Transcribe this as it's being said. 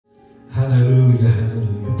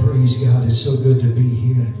Praise God. It's so good to be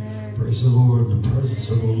here. Praise the Lord in the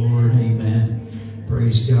presence of the Lord. Amen.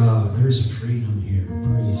 Praise God. There's a freedom here.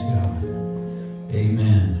 Praise God.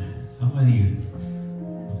 Amen. How many of you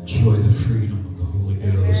enjoy the freedom of the Holy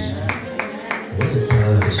Ghost? What it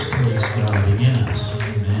does. Praise God in us.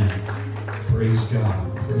 Amen. Praise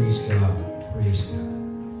God. Praise God. Praise God.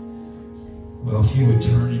 Well, if you would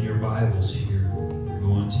turn in your Bibles here, we're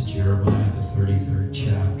going to Jeremiah, the 33rd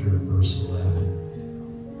chapter, verse 11.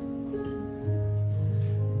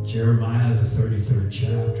 Jeremiah, the 33rd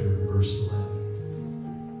chapter, verse 11.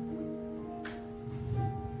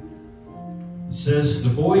 It says, the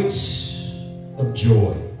voice of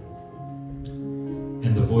joy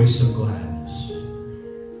and the voice of gladness,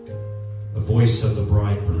 the voice of the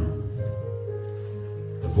bridegroom,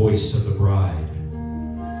 the voice of the bride,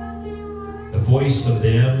 the voice of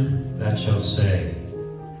them that shall say,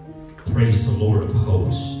 praise the Lord of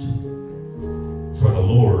hosts, for the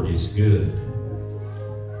Lord is good,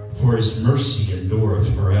 for his mercy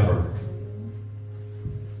endureth forever.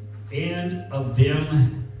 And of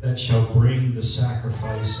them that shall bring the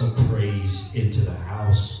sacrifice of praise into the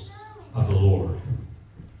house of the Lord.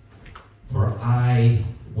 For I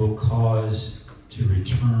will cause to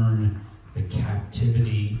return the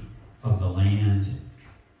captivity of the land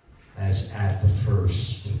as at the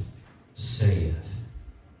first, saith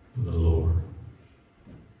the Lord.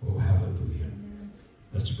 Oh, hallelujah.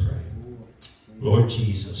 Let's pray. Lord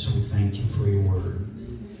Jesus, we thank you for your word.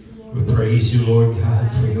 We praise you, Lord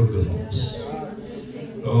God, for your goodness.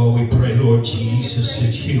 Oh, we pray, Lord Jesus,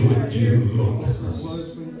 that you would do, Lord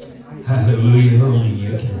God. Hallelujah, only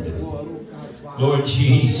you can do. Lord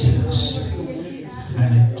Jesus,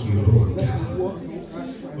 thank you, Lord God.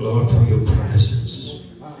 Lord, for your presence.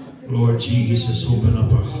 Lord Jesus, open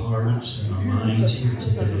up our hearts and our minds here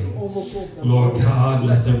today. Lord God,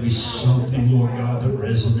 let there be something, Lord God, that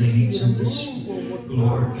resonates in this,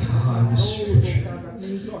 Lord God, this scripture.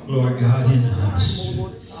 Lord God, in us.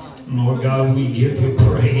 Lord God, we give you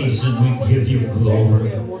praise and we give you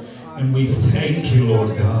glory. And we thank you,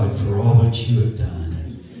 Lord God, for all that you have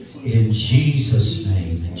done. In Jesus'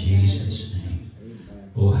 name, in Jesus' name.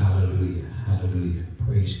 Oh, hallelujah, hallelujah.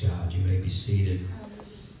 Praise God. You may be seated.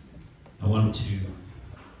 I want to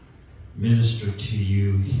minister to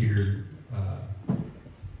you here, well,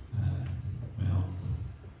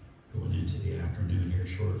 going into the afternoon here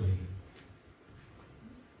shortly.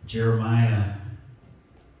 Jeremiah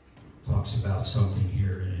talks about something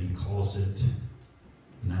here, and he calls it,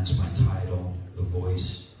 and that's my title, The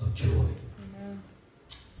Voice of Joy. Amen.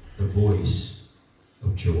 The Voice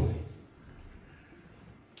of Joy.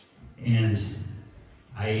 And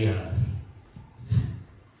I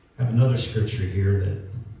have another scripture here that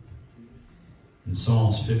in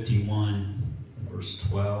Psalms 51, verse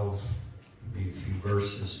 12, read a few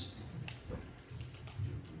verses.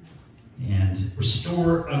 And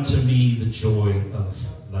restore unto me the joy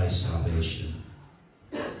of thy salvation,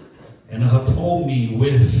 and uphold me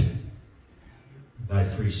with thy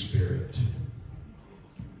free spirit.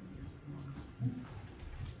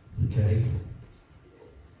 Okay?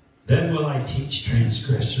 Then will I teach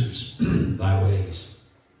transgressors thy ways,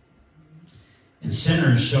 and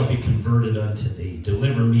sinners shall be converted unto thee.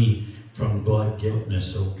 Deliver me from blood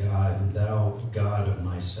guiltness, O God, and thou, God of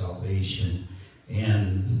my salvation,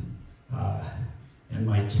 and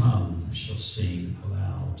my tongue shall sing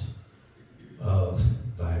aloud of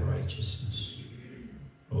thy righteousness.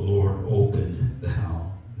 O Lord, open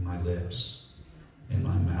thou my lips, and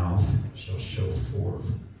my mouth shall show forth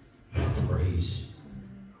thy praise.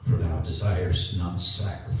 For thou desirest not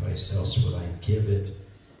sacrifice, else would I give it.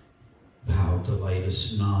 Thou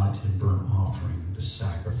delightest not in burnt offering. The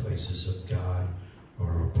sacrifices of God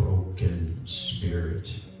are a broken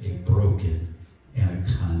spirit, a broken and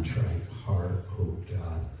a contrite heart, O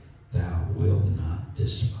God, thou wilt not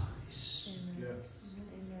despise. Yes.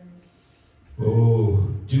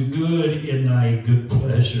 Oh, do good in thy good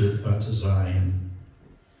pleasure unto Zion.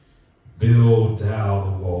 Build thou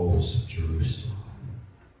the walls of Jerusalem.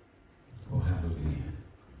 Oh, hallelujah.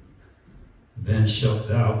 Then shalt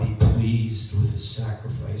thou be pleased with the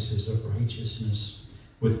sacrifices of righteousness,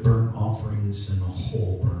 with burnt offerings and a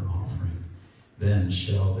whole burnt offering. Then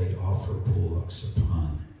shall they offer bullocks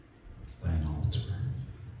upon thine altar.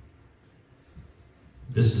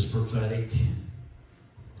 This is prophetic,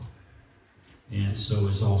 and so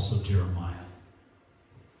is also Jeremiah.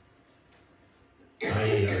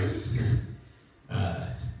 I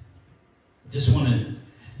just want to,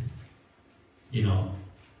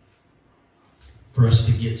 for us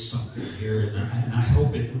to get something here, and I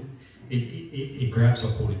hope it grabs a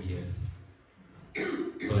hold of you.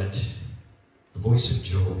 But the voice of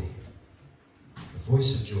joy. The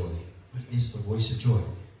voice of joy. What is the voice of joy?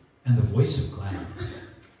 And the voice of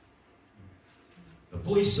gladness. The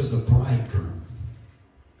voice of the bridegroom.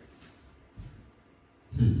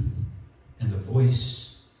 And the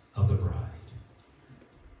voice of the bride.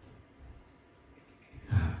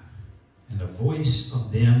 And the voice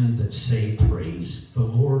of them that say, praise the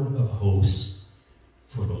Lord of hosts,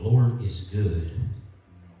 for the Lord is good,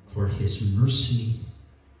 for his mercy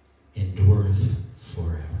endureth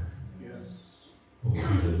forever. Yes. Oh,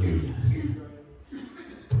 hallelujah.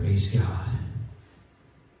 Praise God.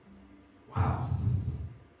 Wow.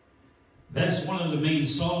 That's one of the main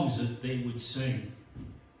songs that they would sing.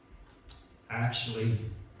 Actually,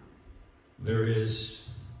 there is,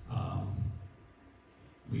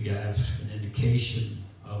 we have an indication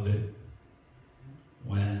of it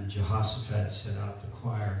when Jehoshaphat set out the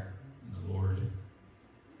choir in the Lord,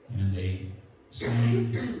 and they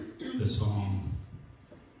sang the song.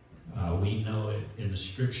 We know it in the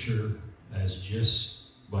scripture as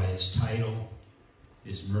just by its title,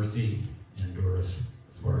 His mercy endureth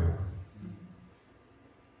forever.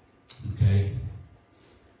 Okay?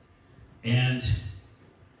 And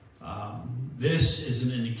this is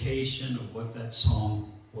an indication of what that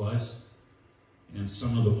song was and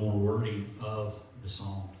some of the more wording of the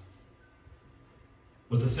song.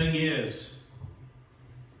 But the thing is,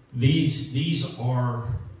 these are,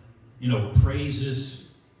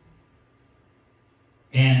 praises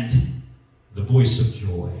and the voice of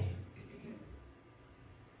joy.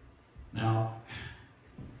 Now,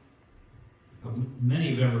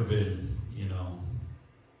 many have ever been,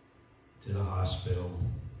 to the hospital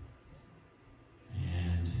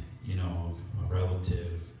and, a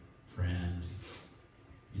relative, friend,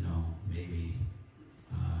 maybe,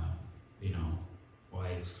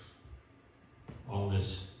 wife, all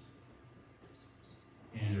this.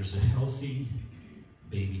 And there's a healthy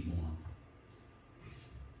baby born.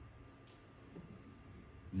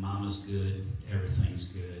 Mama's good,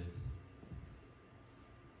 everything's good.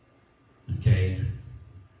 Okay?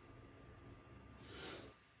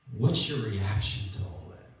 What's your reaction to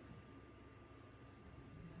all that?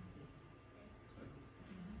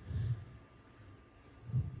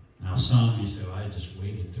 Now, some of you say, I just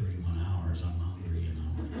waited 31 hours. I'm hungry,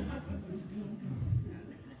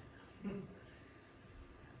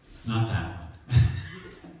 Not that one.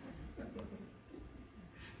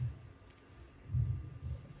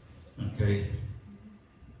 Okay.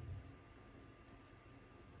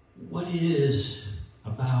 What is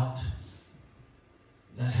about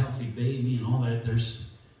that healthy baby and all that?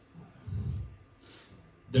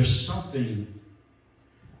 There's something,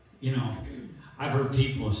 I've heard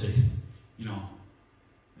people say,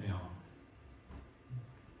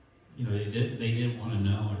 they didn't want to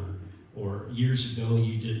know, or years ago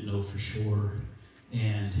you didn't know for sure,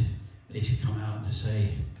 and they come out and say,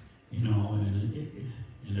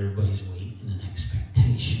 and everybody's waiting in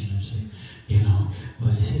expectation and say,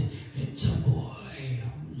 what is it? It's a boy,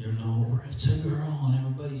 or it's a girl, and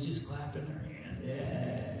everybody's just clapping their hands.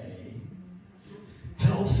 Yay!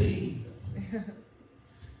 Healthy.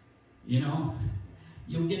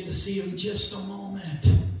 You'll get to see them just a moment.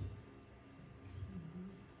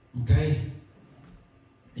 Okay?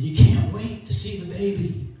 And you can't wait to see the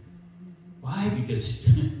baby. Why? Because,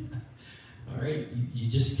 all right, you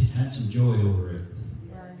just had some joy over it.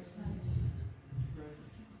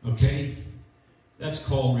 Okay? That's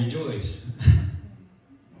called rejoice.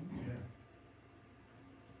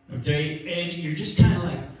 Okay? And you're just kind of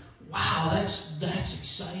like, wow, that's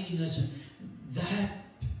exciting. That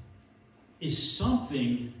is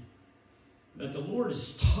something that the Lord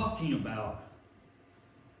is talking about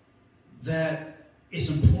that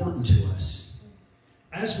is important to us.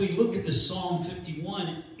 As we look at the Psalm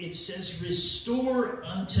 51, it says, restore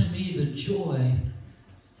unto me the joy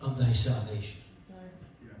of thy salvation.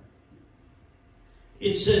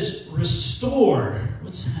 It says, restore.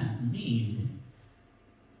 What's that mean?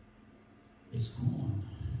 It's gone.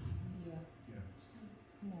 Yeah.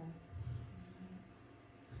 Come on.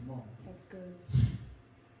 Come on. That's good.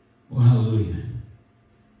 Well, hallelujah.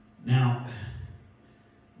 Now,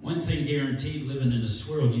 one thing guaranteed living in this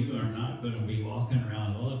world, you are not going to be walking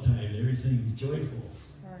around all the time. Everything's joyful.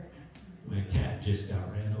 Right. My cat just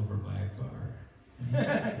got ran over by a car.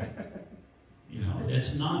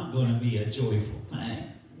 That's not going to be a joyful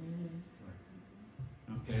thing.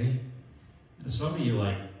 Okay? And some of you are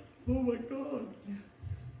like, oh my God.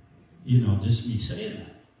 Just me saying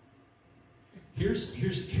that. Here's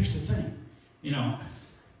the thing.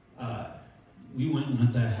 We went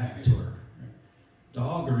with that hack to our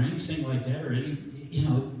dog or anything like that, or any,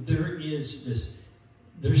 there is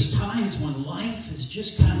there's times when life is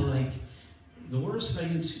just kind of like the worst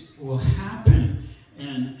things will happen,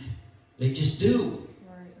 and they just do.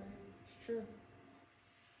 Right. It's true.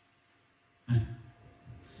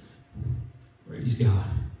 Praise God.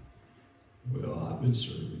 Well, I've been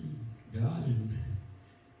serving God, and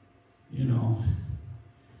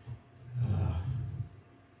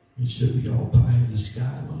it should be all pie in the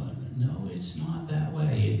sky. Well, no, it's not that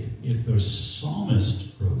way. If the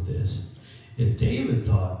psalmist wrote this, if David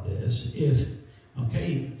thought this, he's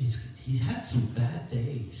had some bad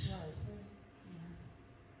days.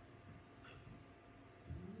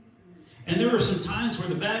 And there were some times where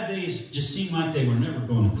the bad days just seemed like they were never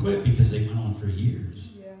going to quit because they went on for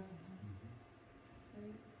years. Yeah.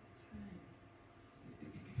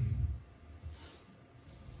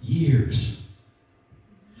 Years.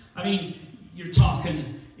 I mean, you're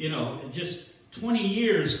talking, just 20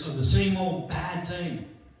 years of the same old bad thing.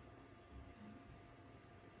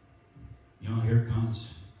 Here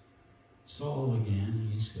comes Saul again.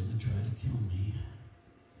 He's going to try to kill me.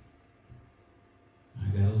 I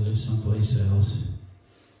got to live someplace else.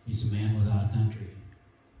 He's a man without a country.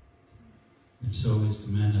 And so is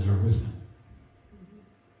the men that are with him.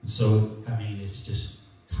 And so, it's just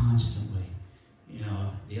constantly.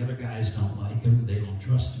 The other guys don't like him. They don't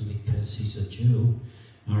trust him because he's a Jew.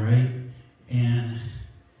 All right? And,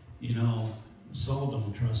 Saul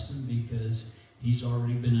don't trust him because he's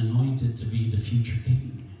already been anointed to be the future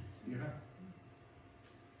king. Yeah.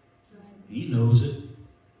 He knows it.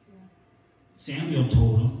 Yeah. Samuel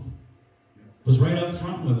told him. Was right up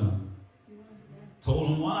front with him. Told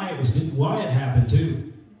him why it happened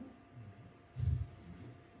too.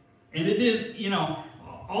 And it did,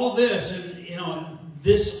 all this, and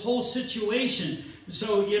this whole situation.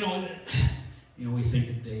 So, we think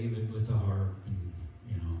of David with a harp, and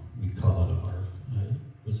we call it a harp. It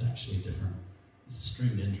was actually different. It's a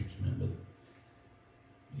stringed instrument, but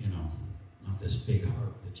not this big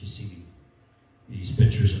harp that you see these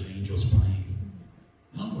pictures of angels playing.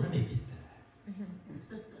 I don't know where they get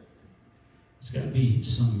that. It's got to be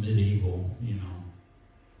some medieval,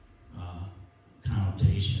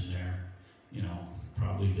 connotation there.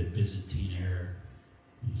 Probably the Byzantine era.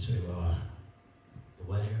 You say, well, the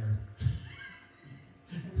what era?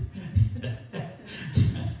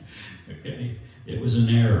 Okay. It was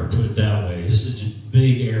an error, put it that way. It's such a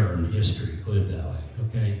big error in history, put it that way.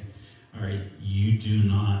 Okay? All right. You do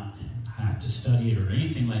not have to study it or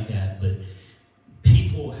anything like that, but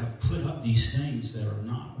people have put up these things that are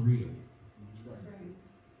not real.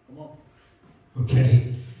 Come on.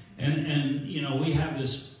 Okay? And we have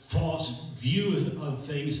this false view of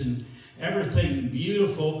things and everything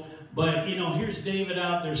beautiful, but here's David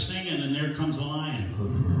out there singing, and there comes a lion.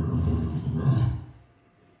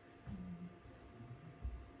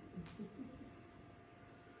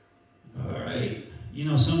 All right.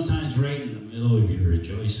 Sometimes right in the middle of you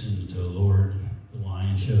rejoicing to the Lord, the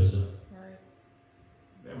lion shows up. Right.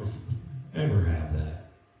 Ever have that?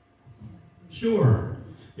 Sure.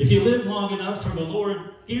 If you live long enough for the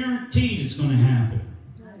Lord, guaranteed it's going to happen.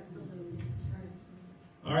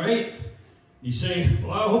 All right? You say,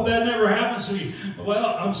 well, I hope that never happens to me.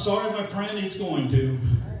 Well, I'm sorry, my friend, it's going to.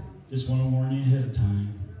 Just want to warn you ahead of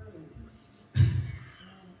time.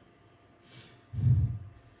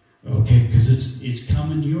 Okay, because it's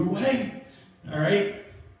coming your way. All right?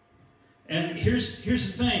 And here's the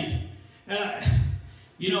thing.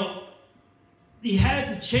 He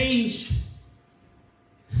had to change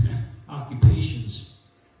occupations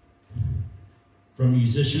from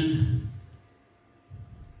musician,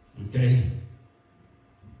 okay,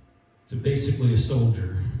 to basically a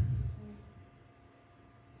soldier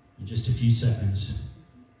in just a few seconds.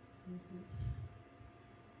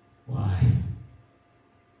 Why?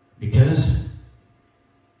 Because,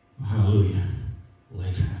 hallelujah,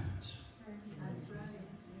 life happens.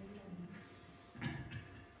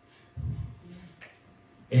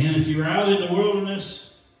 And if you're out in the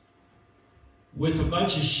wilderness with a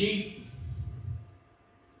bunch of sheep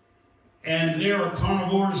and there are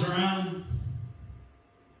carnivores around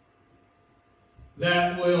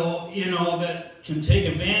that will, that can take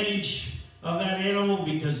advantage of that animal,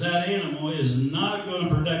 because that animal is not going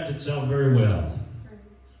to protect itself very well.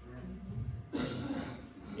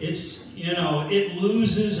 It's, it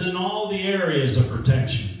loses in all the areas of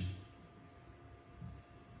protection.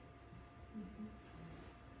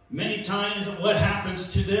 Many times what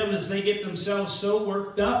happens to them is they get themselves so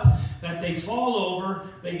worked up that they fall over,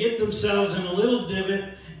 they get themselves in a little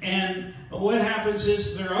divot, and what happens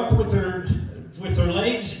is they're up with their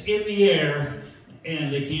legs in the air,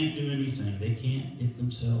 and they can't do anything. They can't get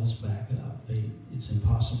themselves back up. It's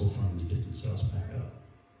impossible for them to get themselves back up.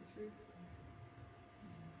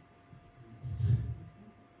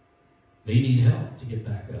 They need help to get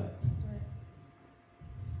back up.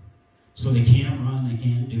 So they can't run, they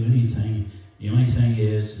can't do anything. The only thing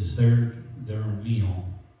is their meal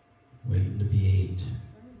waiting to be ate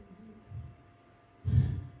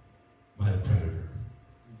by the predator.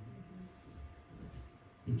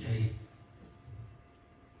 Okay?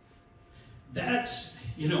 That's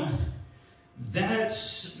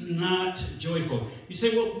not joyful. You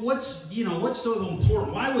say, well, what's so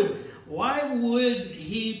important? Why would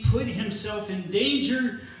he put himself in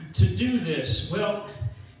danger to do this? Well,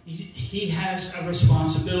 he has a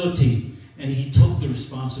responsibility, and he took the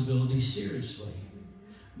responsibility seriously.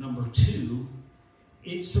 Number two,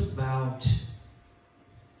 it's about,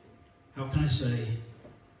 how can I say,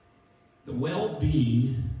 the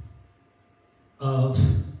well-being of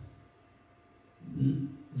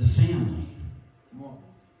the family.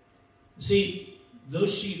 See,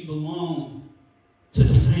 those sheep belong to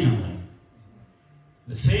the family.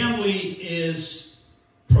 The family is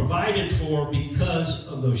provided for because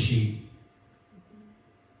of those sheep.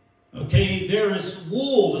 Okay, there is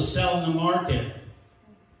wool to sell in the market.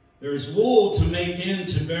 There is wool to make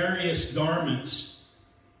into various garments.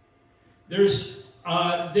 There is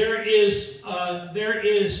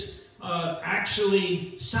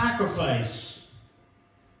actually sacrifice.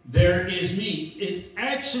 There is meat. It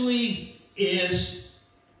actually is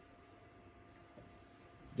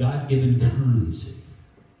God-given currency.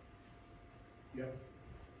 Yep.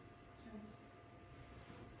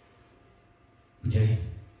 Okay?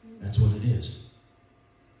 That's what it is.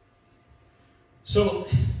 So,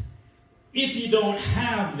 if you don't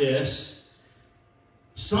have this,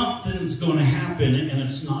 something's going to happen and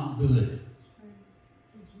it's not good.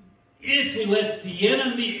 If we let the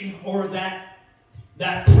enemy or that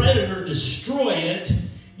predator destroy it,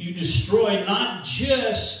 you destroy not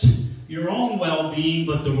just your own well-being,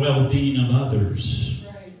 but the well-being of others.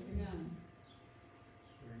 Right. Yeah.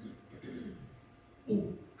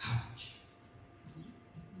 Oh, ouch.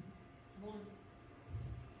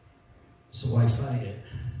 So why fight it?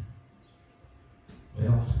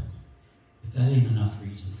 Well, if that ain't enough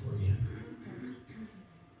reason for you,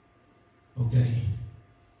 okay,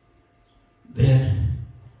 then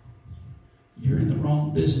you're in the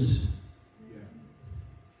wrong business.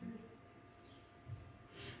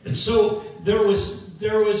 And so there was,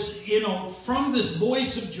 from this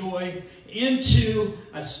voice of joy into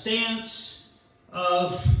a stance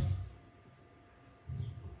of,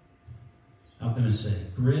 how can I say,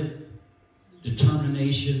 grit,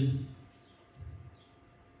 determination,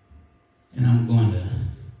 and I'm going to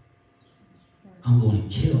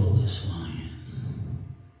kill this lion.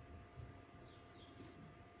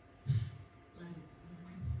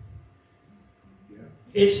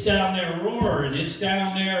 It's down there roaring. It's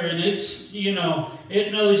down there, and it's,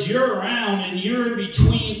 it knows you're around, and you're in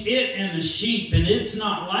between it and the sheep, and it's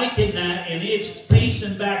not liking that, and it's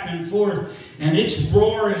pacing back and forth, and it's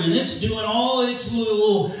roaring, and it's doing all its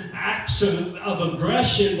little acts of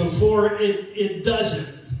aggression before it does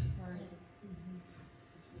it.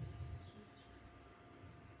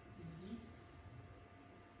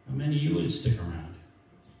 How many of you would stick around?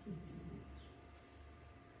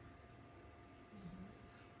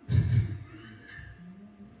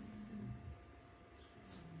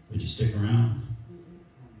 Would you stick around?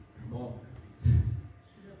 Come on.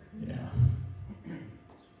 Yeah.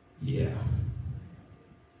 Yeah.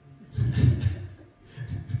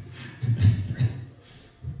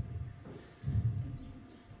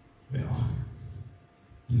 Well,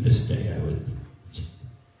 in this day I would.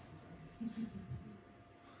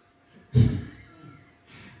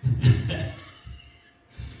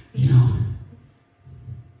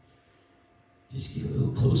 Just get a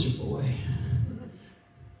little closer, boy.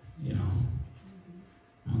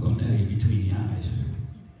 I'm going to nail you between the eyes.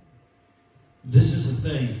 This is the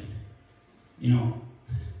thing.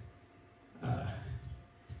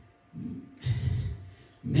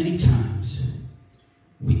 Many times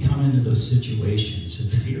we come into those situations and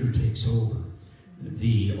fear takes over.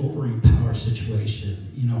 The overing power situation,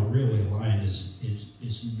 really a lion is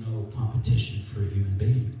no competition for a human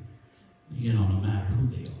being. No matter who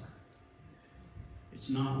they are. It's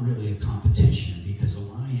not really a competition because a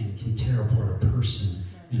lion can tear apart a person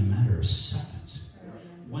in a matter of seconds.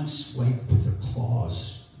 One swipe with their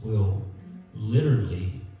claws will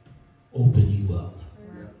literally open you up.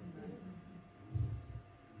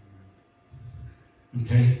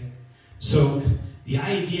 Okay? So the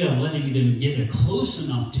idea of letting them get close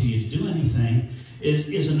enough to you to do anything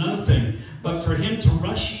is another thing. But for him to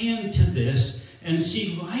rush into this and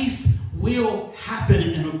see life will happen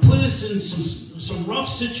and it'll put us in some rough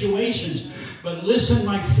situations. But listen,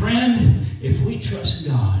 my friend, if we trust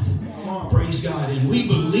God, praise God, and we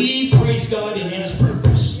believe, praise God, in His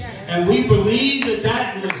purpose, and we believe that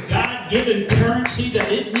that was God-given currency,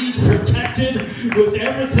 that it needs protected with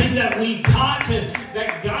everything that we got,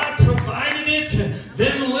 that God provided it,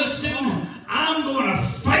 then listen, I'm going to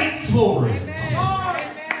fight for it.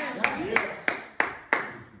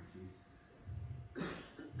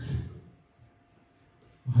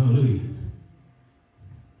 Hallelujah.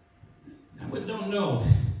 I don't know.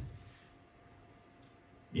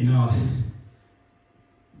 You know,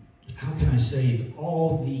 how can I say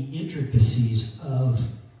all the intricacies of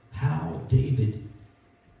how David,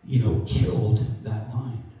 you know, killed that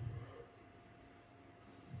lion?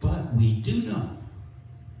 But we do know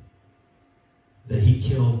that he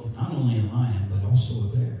killed not only a lion, but also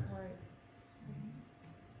a bear.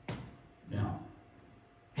 Right. Now,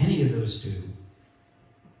 any of those two,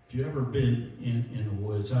 if you've ever been in the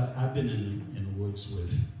woods, I've been in the woods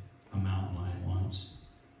with a mountain lion once.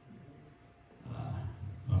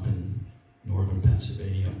 Up in northern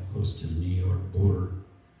Pennsylvania, close to the New York border,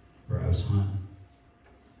 where I was hunting.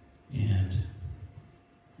 And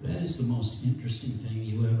that is the most interesting thing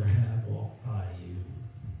you ever have walk by you.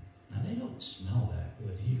 Now, they don't smell that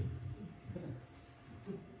good either.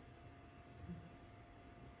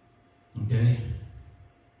 Okay?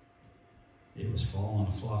 It was fall on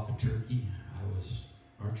a flock of turkey. I was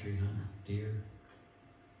archery hunter, deer.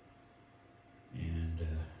 And,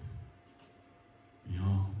 you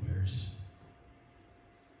know,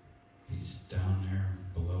 he's down there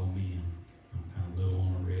below me, and I'm kind of little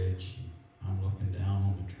on a ridge. I'm looking down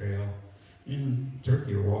on the trail. And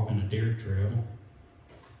turkey are walking a deer trail,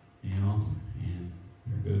 you know, and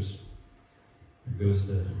there goes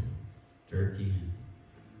the turkey.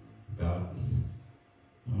 And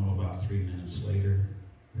about 3 minutes later,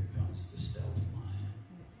 here comes the stealth lion.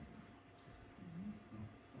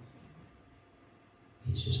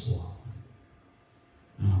 He's just walking.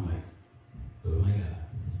 And I'm like, oh my God.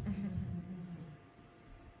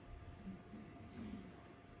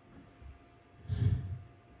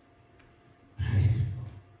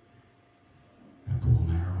 I pull an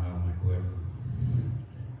arrow out of my quiver.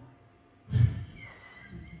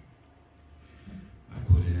 I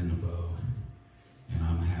put it in the bow, and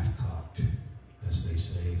I'm half cocked, as they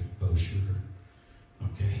say, bow shooter.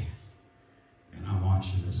 Okay? And I'm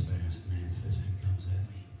watching this thing. Man, if this thing comes at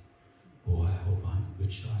me, boy, I hope I'm a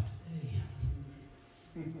good shot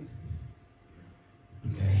today.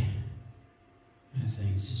 Okay? And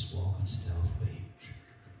things just walking stealthily.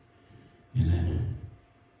 And then,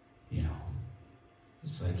 you know,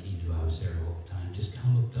 it's like he knew I was there the whole time. Just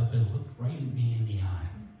kind of looked up and looked right at me in the eye.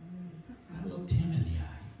 I looked him in the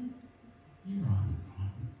eye. You're on.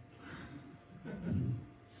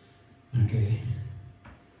 Okay?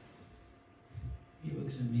 He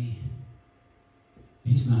looks at me.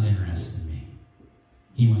 He's not interested in me.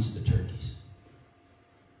 He wants the turkeys.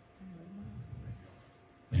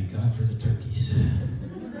 Thank God for the turkeys.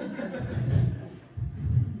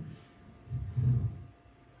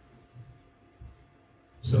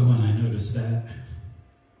 So when I noticed that,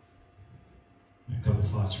 a couple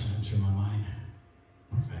thoughts ran through my mind.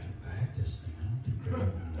 I wonder if I can bag this thing. I don't think they're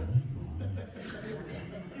going to let me go on.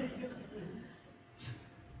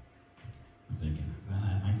 I'm thinking, well,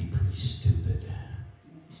 that might be pretty stupid.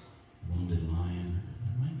 Wounded lion.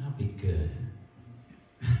 That might not be good.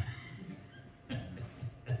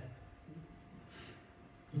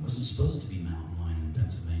 It wasn't supposed to be mountain lion in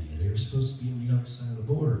Pennsylvania. They were supposed to be on the other side of the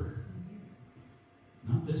border.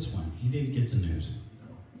 Not this one. He didn't get the news.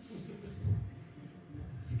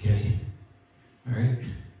 Okay. All right.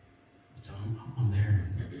 So I'm there.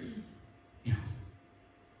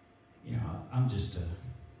 You know, I'm just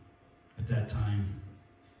at that time,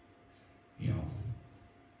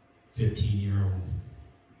 15-year-old,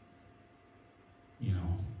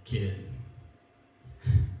 kid.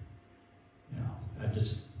 I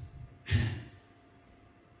just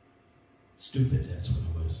stupid. That's what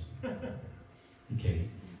I was. Okay.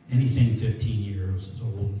 Anything 15 years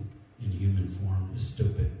old in human form is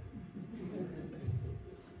stupid.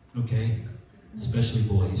 Okay? Especially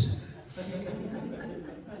boys.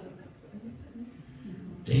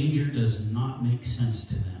 Danger does not make sense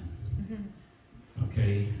to them.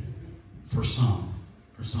 Okay? For some.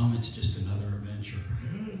 For some, it's just another adventure.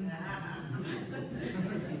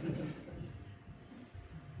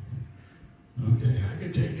 Okay, I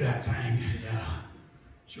can take that thing. Yeah.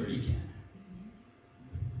 Sure you can.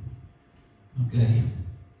 Okay.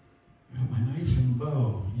 I got my knife and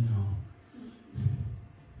bow,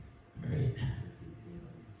 All right.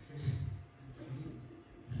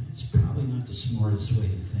 not the smartest way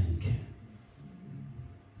to think.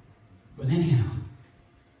 But anyhow,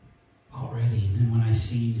 already, and then when I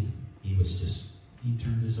seen, he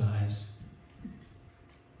turned his eyes,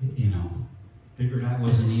 figured I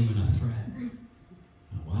wasn't even a threat.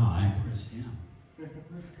 Wow, I impressed him.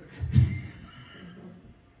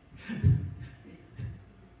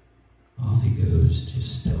 Off he goes,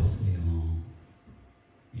 just stealthily along,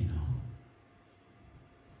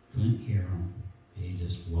 Couldn't hear him. He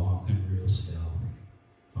just walking real stealth,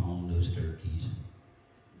 following those turkeys.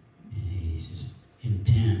 And he's just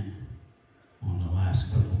intent on the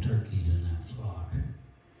last couple turkeys in that flock,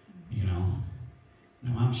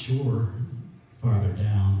 Now I'm sure farther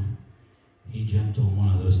down, he jumped on one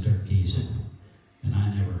of those turkeys, and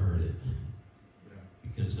I never heard it.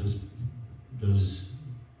 Because those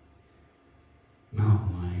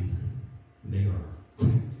mountain lion, they are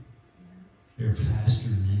quick. They're faster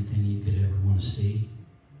than anything you could ever want to see.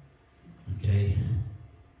 Okay?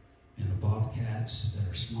 And the bobcats that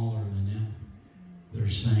are smaller than them, they're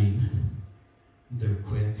the same. They're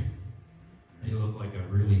quick. They look like a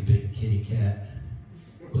really big kitty cat,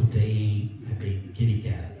 but they ain't a big kitty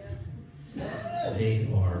cat. They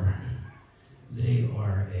are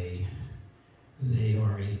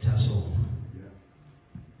a tussle,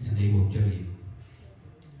 and they will kill you.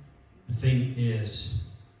 The thing is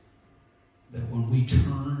that when we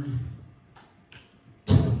turn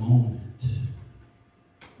to the moment,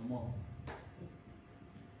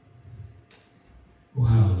 oh,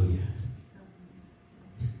 hallelujah.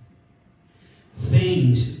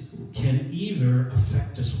 Things can either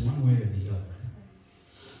affect us one way or the other.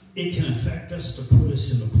 It can affect us to put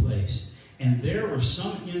us in a place. And there were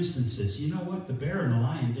some instances, you know what? The bear and the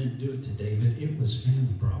lion didn't do it to David. It was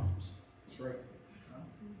family problems. That's right.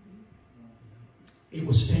 It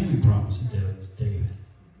was family problems that did it to David.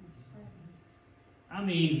 I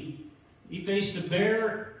mean, he faced a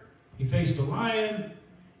bear. He faced a lion.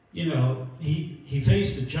 He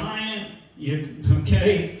faced a giant.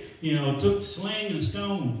 Took the sling and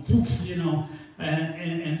stone,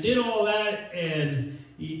 and did all that, and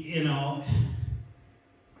you know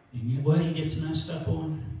what he gets messed up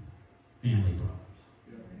on? Family problems.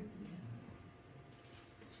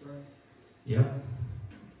 That's right. Yep.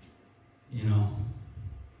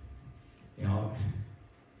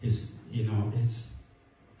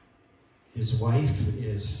 His wife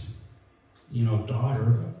is,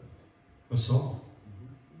 daughter of Saul.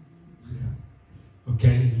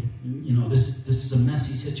 Okay, this is a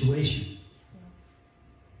messy situation.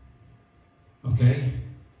 Okay,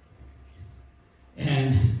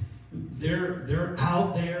 and they're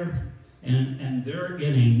out there, and they're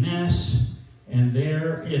in a mess, and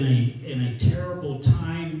they're in a terrible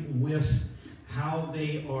time with how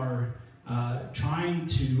they are trying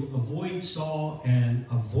to avoid Saul and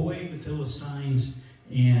avoid the Philistines.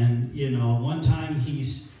 And one time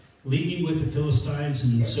he's leading with the Philistines,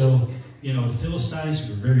 and so the Philistines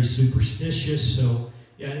were very superstitious. So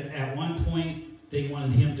at one point they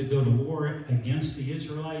wanted him to go to war against the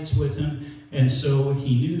Israelites with him, and so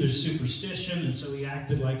he knew their superstition, and so he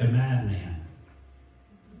acted like a madman.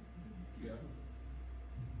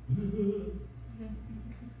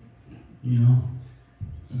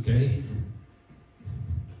 Okay.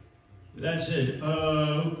 That said,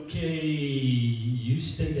 okay, you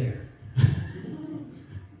stay there.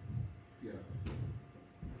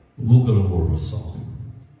 We'll go to war with Saul.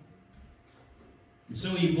 And so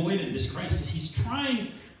he avoided this crisis. He's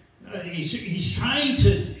trying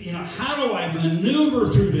to, how do I maneuver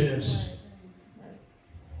through this?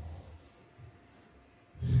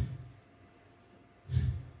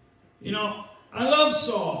 I love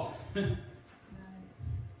Saul, but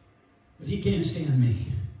he can't stand me.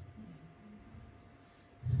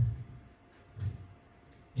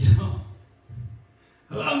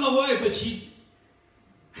 I love my wife, but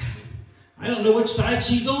I don't know which side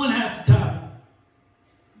she's on half the time.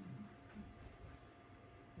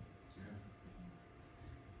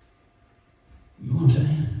 You know what I'm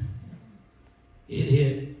saying? It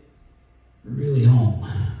hit really home.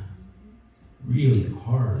 Really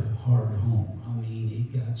hard home.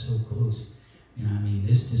 It got so close. And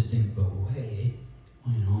this just didn't go away. It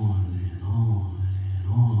went on and on and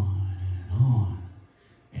on and on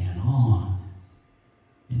and on.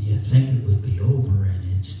 And you think it would be over, and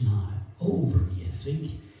it's not over. You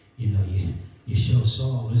think, you show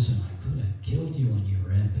Saul, listen, I could have killed you when you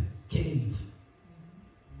were in the cave.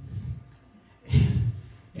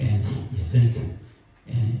 And you think,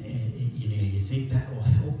 you think that will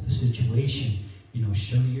help the situation,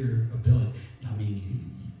 show your ability.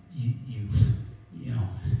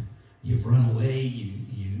 You've run away,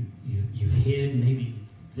 you hid, maybe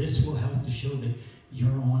this will help to show that you're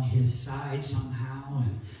on his side somehow,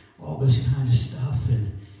 and all this kind of stuff,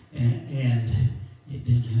 and it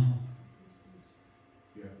didn't help.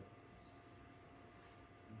 Yeah.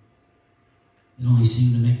 It only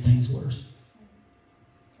seemed to make things worse.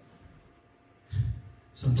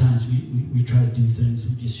 Sometimes we try to do things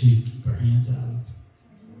we just should keep our hands out of.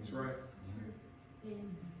 That's right.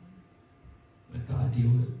 Let God deal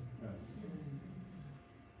with it.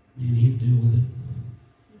 And he'll deal with it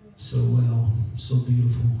so well, so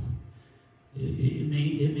beautiful. It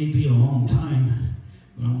may be a long time,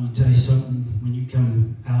 but I want to tell you something. When you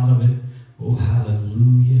come out of it, oh,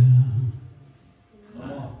 hallelujah.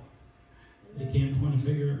 They can't point a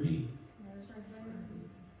finger at me.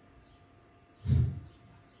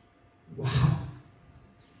 Wow.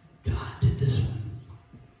 God did this one.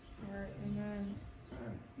 Amen.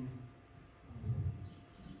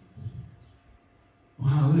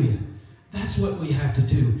 Hallelujah. That's what we have to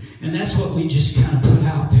do. And that's what we just kind of put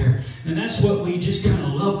out there. And that's what we just kind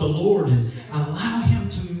of love the Lord and allow him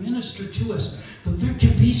to minister to us. But there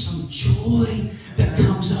can be some joy that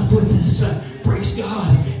comes up with this. Praise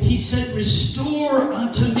God. He said, restore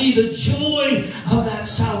unto me the joy of that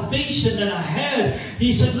salvation that I had.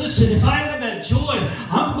 He said, listen, if I have that joy,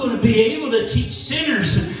 I'm going to be able to teach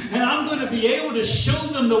sinners. And I'm going to be able to show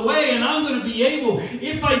them the way. And I'm going to be able,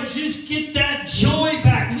 if I just get that joy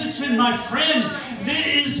back. Listen, my friend, that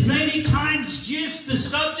is many times just the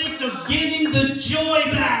subject of getting the joy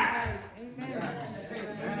back.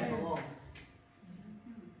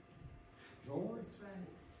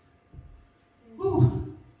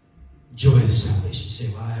 Woo. Joy of salvation. You say,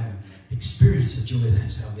 well, I haven't experienced the joy of that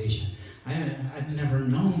salvation. I've never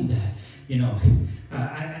known that.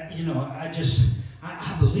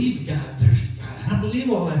 I believe God. There's God. I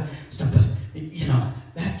believe all that stuff. But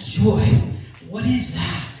that joy. What is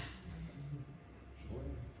that?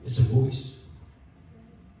 It's a voice.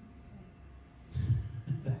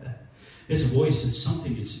 It's a voice. It's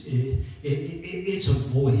something. It's a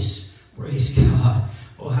voice. Praise God.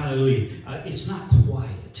 Oh, hallelujah. It's not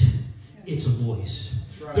quiet. It's a voice.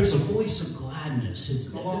 Right. There's a voice of gladness.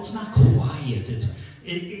 It's not quiet.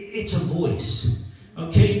 It's a voice.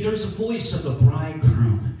 Okay? There's a voice of the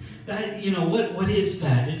bridegroom. That, what is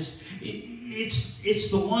that?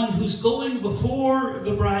 It's the one who's going before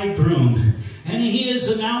the bridegroom. And he is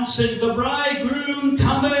announcing, the bridegroom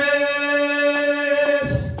cometh.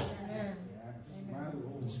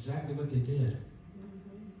 That's exactly what they did.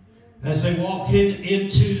 As they walk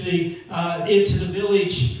into the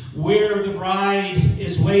village where the bride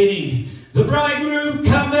is waiting, the bridegroom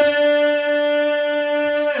cometh.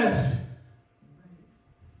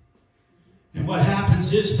 And what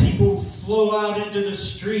happens is people flow out into the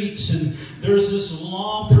streets, and there's this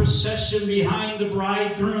long procession behind the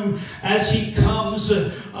bridegroom as he comes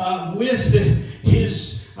with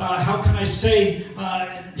his,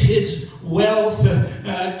 his wealth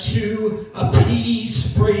to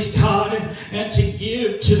appease, praise God, and to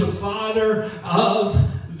give to the father of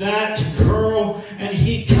that girl. And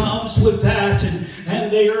he comes with that,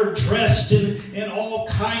 and they are dressed in all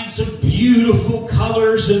kinds of beautiful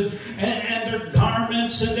colors and their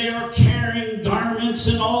garments, and they are carrying garments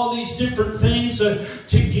and all these different things to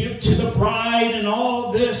give to the bride and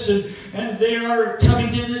all this, and they are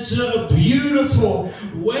coming in. It's a beautiful,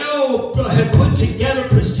 well put together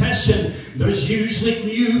procession. There's usually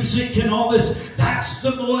music and all this. That's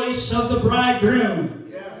the voice of the bridegroom.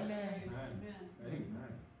 Yes. Amen.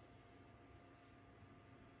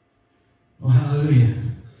 Well, hallelujah.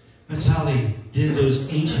 That's how they did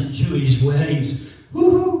those ancient Jewish weddings.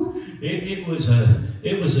 Woo-hoo! It was a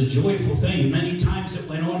joyful thing. Many times it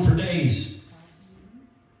went on for days.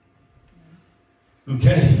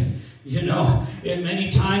 Okay? Many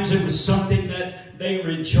times it was something that they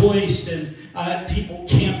rejoiced, and people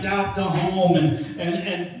camped out the home,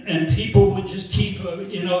 and people would just keep,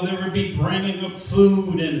 there would be bringing of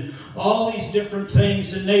food and all these different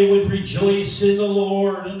things, and they would rejoice in the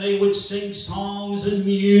Lord, and they would sing songs and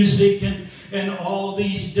music, and all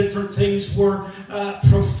these different things were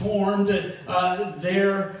performed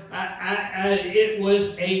there. It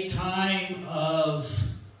was a time of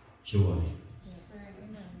joy.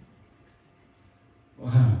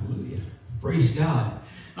 Well, hallelujah. Praise God.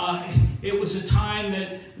 It was a time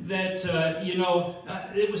it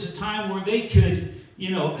was a time where they could,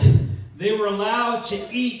 they were allowed to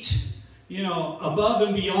eat, above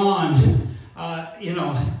and beyond,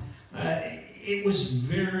 it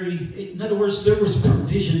was in other words, there was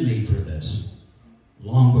provision made for this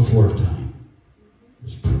long before time. There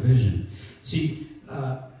was provision. See,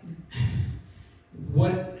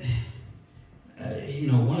 one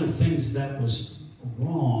of the things that was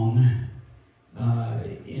wrong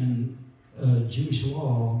in Jewish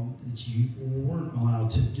law that you weren't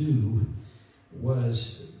allowed to do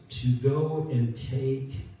was to go and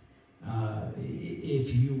take,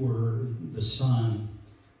 if you were the son,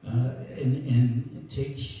 and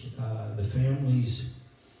take the family's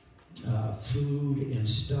food and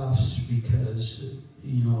stuffs, because,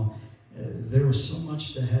 there was so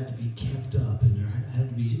much that had to be kept up and there had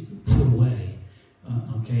to be put away.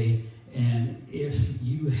 Okay? And if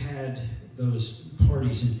you had those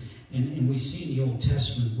parties, and we see in the Old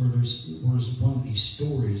Testament where there's one of these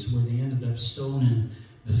stories where they ended up stoning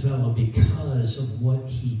the fellow because of what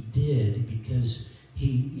he did, because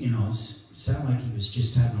he, sounded like he was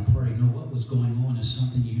just having a party. No, what was going on is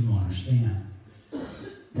something you don't understand.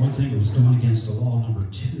 One thing, it was going against the law. Number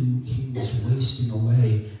two, he was wasting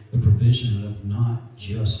away the provision of not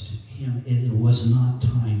just him. It was not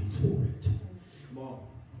time for it. Come on.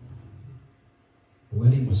 The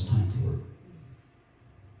wedding was time for it.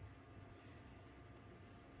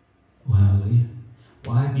 Well, hallelujah.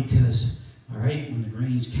 Why? Because, all right, when the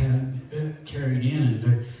grain's carried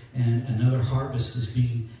in and another harvest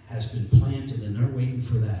has been planted and they're waiting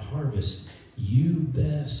for that harvest, you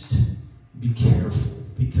best be careful.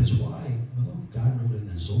 Because why? Well, God wrote it in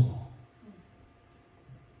His law.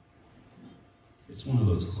 It's one of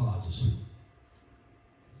those clauses.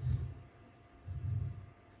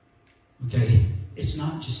 Okay? It's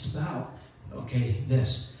not just about,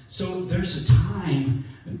 this. So there's a time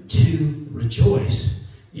to rejoice.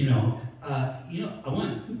 I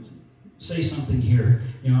want to say something here.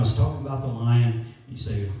 I was talking about the lion. You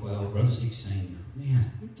say, well, Brother Zeek's saying,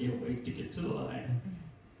 man, we can't wait to get to the lion.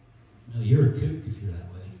 No, you're a kook if you're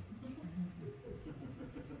that way.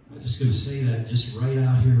 I'm just going to say that just right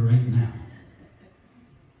out here, right now.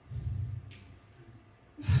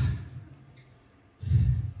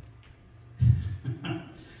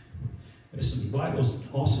 Listen, the Bible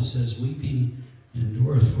also says, weeping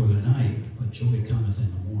endureth for the night, but joy cometh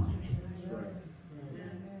in the morning.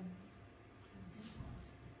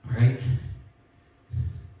 All right?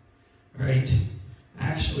 All right.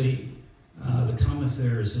 Actually, the cometh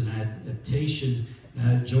there is an adaptation,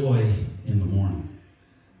 joy in the morning.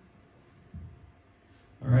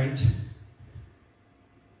 All right?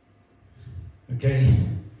 Okay?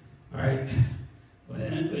 All right.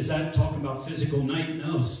 Is that talking about physical night?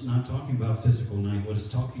 No, it's not talking about physical night. What it's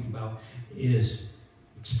talking about is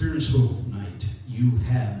experiential night. You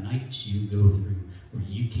have nights you go through where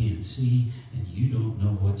you can't see and you don't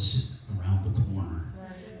know what's around the corner.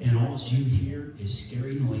 And all you hear is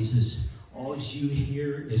scary noises. All you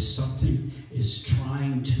hear is something is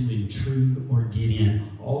trying to intrude or get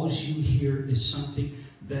in. All you hear is something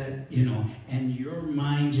that, and your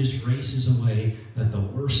mind just races away that the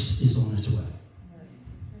worst is on its way.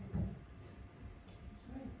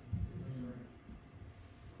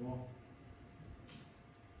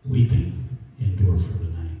 Weeping endure for the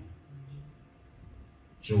night.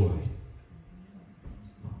 Joy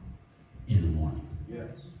in the morning. Yes.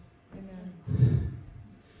 Amen.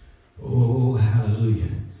 Oh, hallelujah.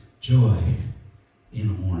 Joy in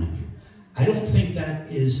the morning. I don't think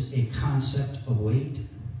that is a concept of wait,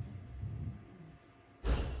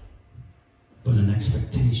 but an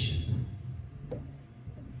expectation.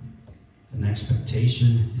 An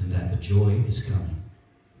expectation, and that the joy is coming.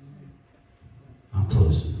 I'm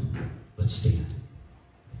closing. Let's stand.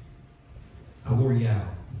 I wore you out.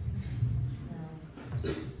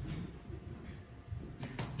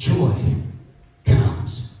 Joy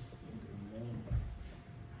comes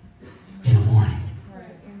in the morning.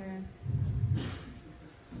 Amen.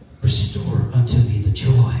 Restore unto me the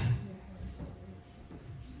joy.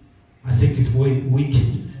 I think if we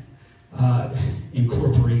can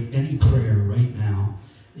incorporate any prayer right now,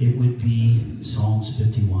 it would be Psalms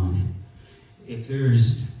 51. If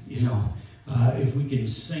there's, if we can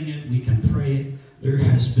sing it, we can pray it. There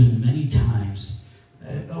has been many times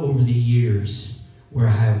over the years where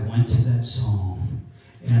I went to that psalm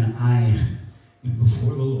and I am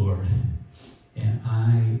before the Lord and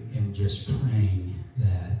I am just praying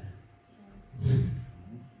that.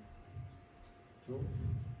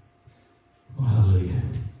 Oh, hallelujah.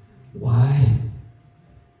 Why?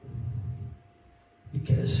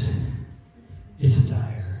 Because it's a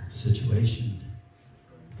dire situation.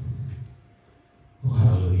 Oh,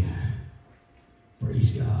 hallelujah.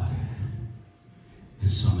 Praise God.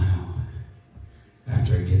 And somehow,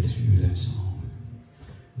 after I get through that song,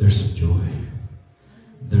 there's some joy.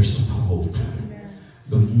 There's some hope.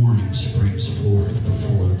 The morning springs forth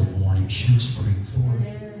before the morning should spring forth.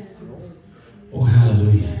 Oh,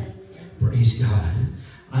 hallelujah. Praise God.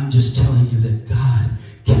 I'm just telling you that God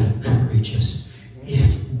can encourage us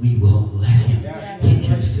we will let him. He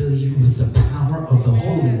can fill you with the power of the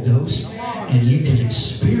Holy Ghost, and you can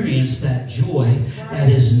experience that joy that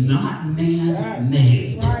is not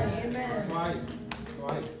man-made.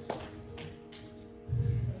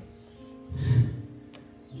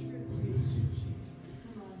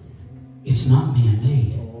 It's not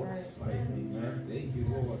man-made.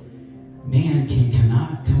 Man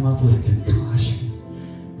cannot come up with a concoction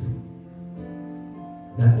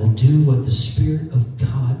that will do what the Spirit of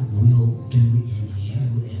God will do in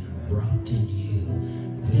you and erupt in you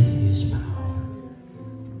with his power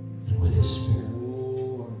and with his Spirit.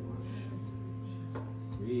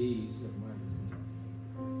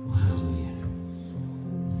 Oh, hallelujah.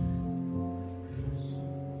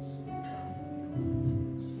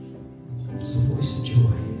 It's the voice of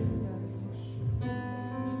joy.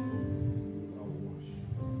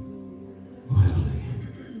 Oh, hallelujah.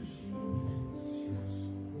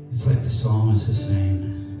 It's like the psalmist is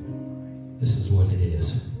saying, this is what it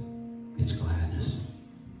is. It's gladness.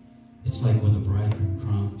 It's like when the bridegroom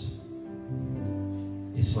comes.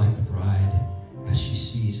 It's like the bride as she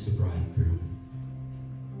sees the bridegroom.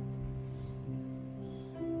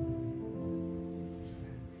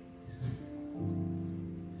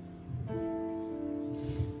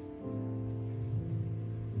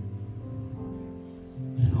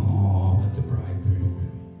 And all that the bridegroom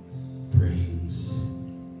brings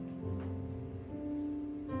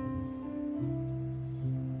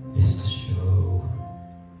is to show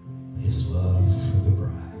his love for the bride.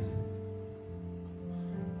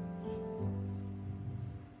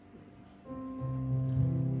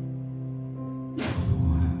 Oh,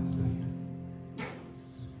 hallelujah.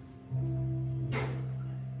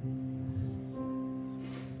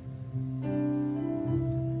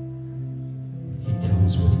 He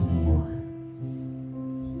comes with more.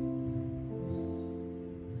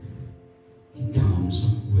 He comes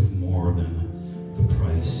with more than the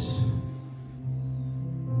price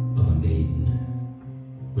of a maiden,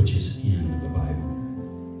 which is in the Bible.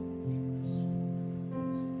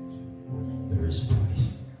 There is a price.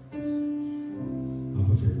 Of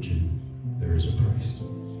a virgin, there is a price.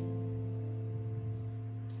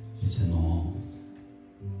 It's in the law.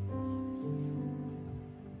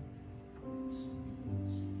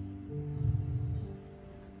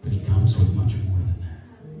 But he comes with much more than that.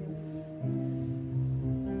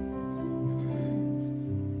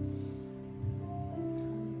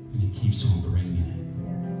 And he keeps on bringing it.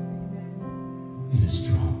 And it's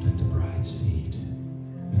dropped at the bride's feet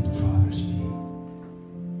and the Father's feet.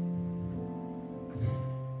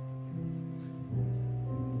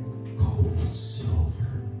 Gold,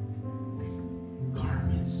 silver,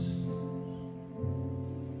 garments.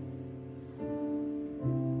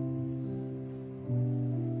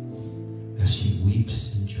 As she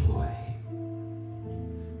weeps in joy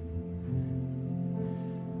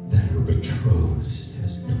that her betrothed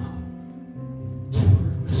has come to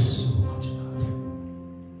her with so much love.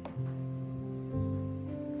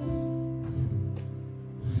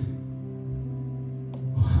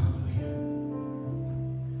 Oh, hallelujah.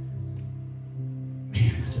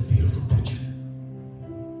 Man, that's a beautiful picture.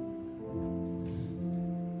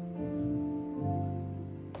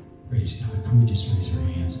 Praise God. Can we just raise our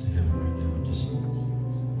hands to heaven right now and just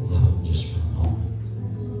love him just for a moment?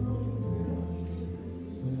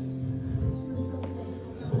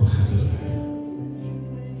 Oh, hallelujah.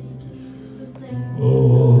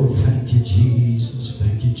 Oh, thank you, Jesus.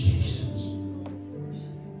 Thank you, Jesus.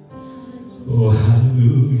 Oh,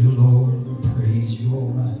 hallelujah, Lord. We praise you,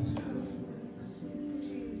 Almighty.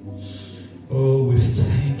 Oh, we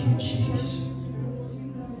thank you, Jesus.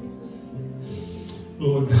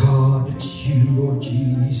 Lord God, it's you, Lord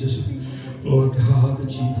Jesus. Lord God,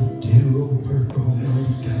 that you would do a work,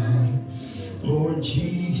 Almighty God. Lord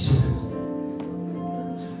Jesus,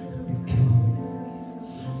 you come.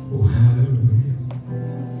 Oh, hallelujah.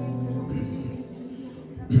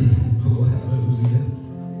 Oh, hallelujah.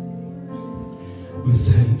 We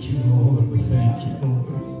thank you, Lord. We thank you, Lord.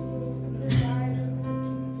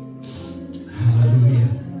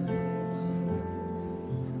 Hallelujah.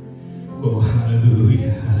 Oh,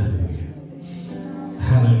 hallelujah, hallelujah.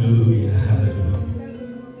 Hallelujah, hallelujah.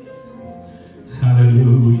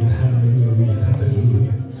 Hallelujah, hallelujah,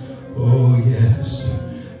 hallelujah. Oh, yes.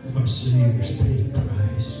 Our Savior's paid a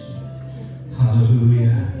price.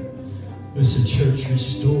 Hallelujah. Listen, church,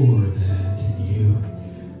 restore that in you.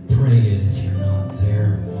 Pray it if you're not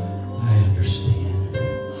there. I understand.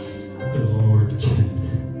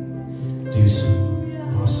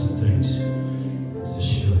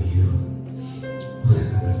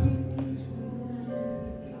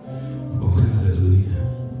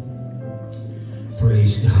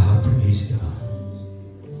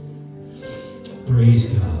 Praise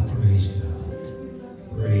God, praise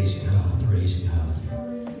God, praise God, praise God.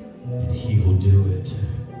 And He will do it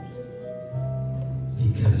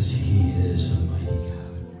because He is a mighty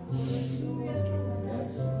God.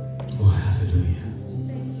 Oh, hallelujah.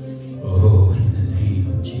 Oh, in the name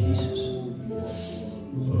of Jesus.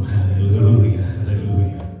 Oh, hallelujah,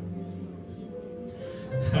 hallelujah.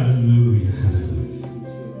 Hallelujah, hallelujah.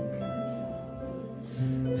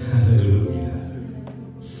 Hallelujah.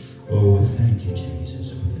 Oh, thank you,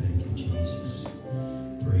 Jesus. Oh, thank you, Jesus.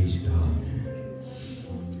 Praise God.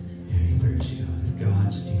 Hey, praise God. If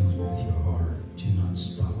God's dealing with your heart, do not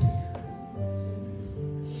stop here.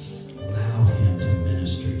 Allow Him to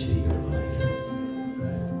minister to your life.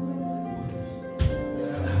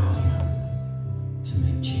 Allow Him to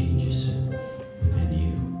make changes within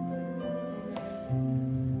you.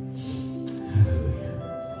 Hallelujah.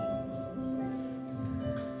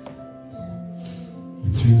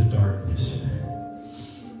 And through the darkness,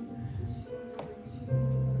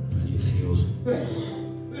 when you feel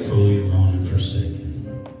totally alone and forsaken,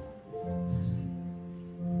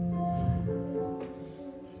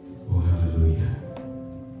 oh, hallelujah.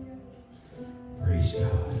 Praise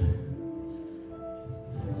God.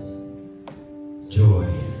 Joy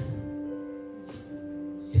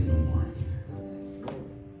in the morning.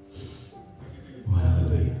 Oh,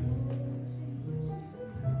 hallelujah.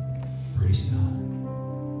 Praise God.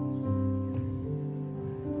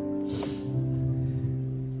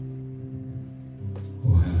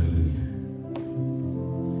 Oh, hallelujah.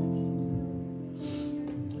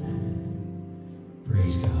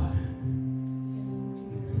 Praise God.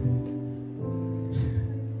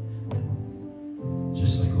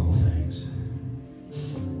 Just like all things,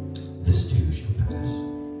 this too shall pass.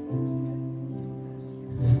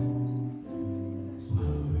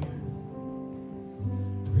 Hallelujah.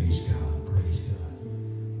 Praise God, praise God,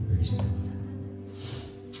 praise God,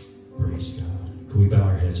 praise God. Can we bow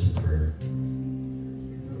our heads in prayer?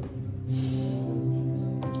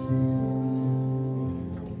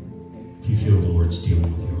 If you feel the Lord's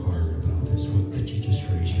dealing with your heart about this, could you just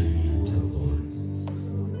raise your hand to the Lord?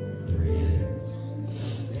 Every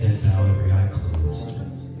head bowed, every eye closed.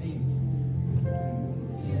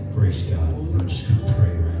 Praise God. We're just going to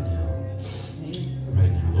pray right now.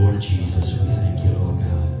 Right now. Lord Jesus, we thank you, Lord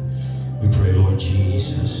God. We pray, Lord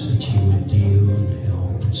Jesus, that you would deal and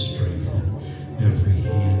help and strengthen every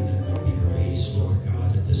hand that will be raised, Lord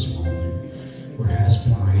God, at this moment, where has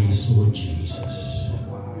been raised, Lord Jesus.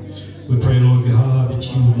 We pray, Lord God, that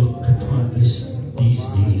you would look upon these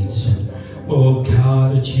needs. And, oh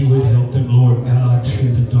God, that you would help them, Lord God,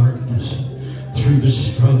 through the darkness, through the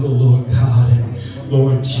struggle, Lord God. And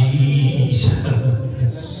Lord Jesus.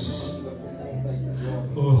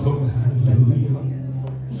 Oh, hallelujah.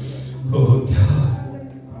 Oh God.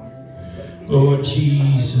 Lord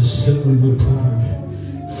Jesus, that we would put our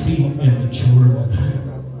feet in the Jordan.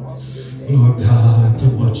 Lord God, to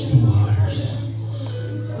watch the waters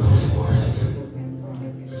go forth.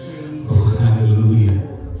 Oh, hallelujah.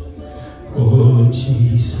 Oh,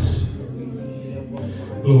 Jesus.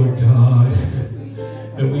 Lord God,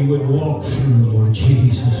 that we would walk through, Lord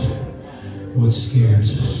Jesus, what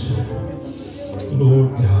scares us.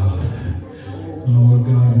 Lord God,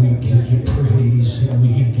 we give you praise and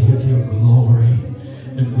we give you glory.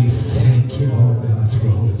 And we thank you, Lord God, for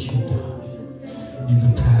all that you've done in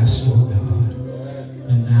the past, Lord God.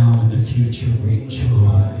 And now in the future, we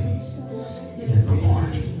joy in the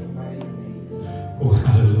morning. Oh,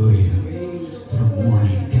 hallelujah. For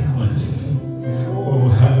morning cometh. Oh,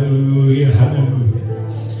 hallelujah, hallelujah.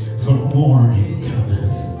 For morning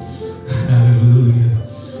cometh. Hallelujah.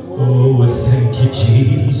 Oh, thank you,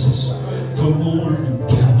 Jesus. For morning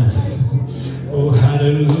cometh. Oh,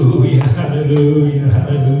 hallelujah, hallelujah,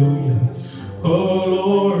 hallelujah. Oh,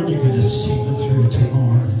 Lord, you're going to see me through to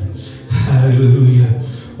morning. Hallelujah.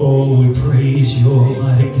 Oh, we praise you,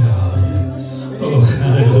 Almighty God. Oh,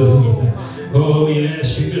 hallelujah. Oh,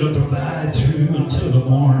 yes, you're going to provide through until the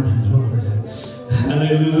morning, Lord.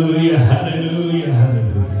 Hallelujah, hallelujah,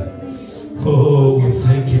 hallelujah. Oh,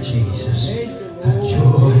 thank you, Jesus.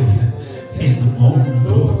 Joy in the morning,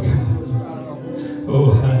 Lord God.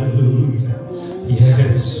 Oh, hallelujah.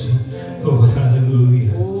 Yes. Oh,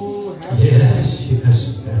 hallelujah. Yes,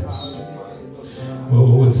 yes, yes.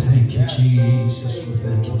 Oh, thank you, Jesus. Oh,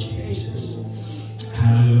 thank you, Jesus.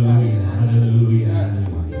 Hallelujah, hallelujah,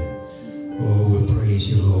 hallelujah. Oh, we praise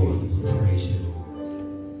you, Lord. We praise you, Lord.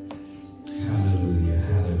 Hallelujah,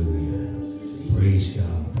 hallelujah. Praise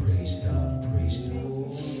God, praise God, praise God.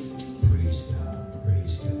 Praise God,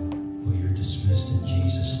 praise God. Well, you're dismissed in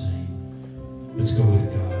Jesus' name. Let's go with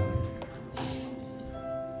God.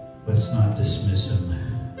 let's not dismiss him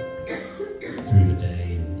through the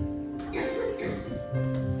day and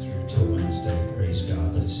through till Wednesday. Praise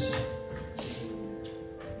God.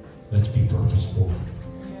 Let's be purposeful.